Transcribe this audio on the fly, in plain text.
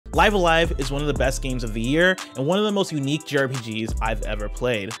Live Alive is one of the best games of the year and one of the most unique JRPGs I've ever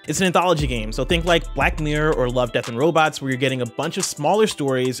played. It's an anthology game, so think like Black Mirror or Love, Death, and Robots, where you're getting a bunch of smaller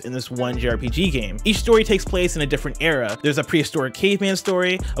stories in this one JRPG game. Each story takes place in a different era. There's a prehistoric caveman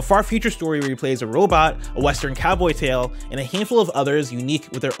story, a far future story where you play as a robot, a western cowboy tale, and a handful of others unique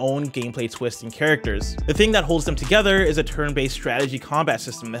with their own gameplay twists and characters. The thing that holds them together is a turn-based strategy combat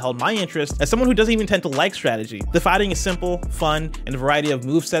system that held my interest as someone who doesn't even tend to like strategy. The fighting is simple, fun, and a variety of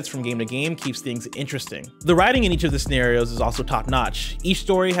movesets from game to game keeps things interesting. The writing in each of the scenarios is also top-notch. Each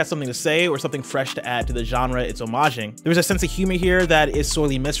story has something to say or something fresh to add to the genre it's homaging. There's a sense of humor here that is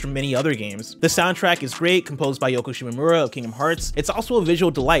sorely missed from many other games. The soundtrack is great, composed by Yoko Shimomura of Kingdom Hearts. It's also a visual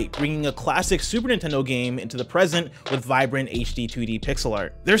delight, bringing a classic Super Nintendo game into the present with vibrant HD 2D pixel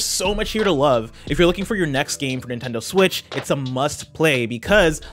art. There's so much here to love. If you're looking for your next game for Nintendo Switch, it's a must play because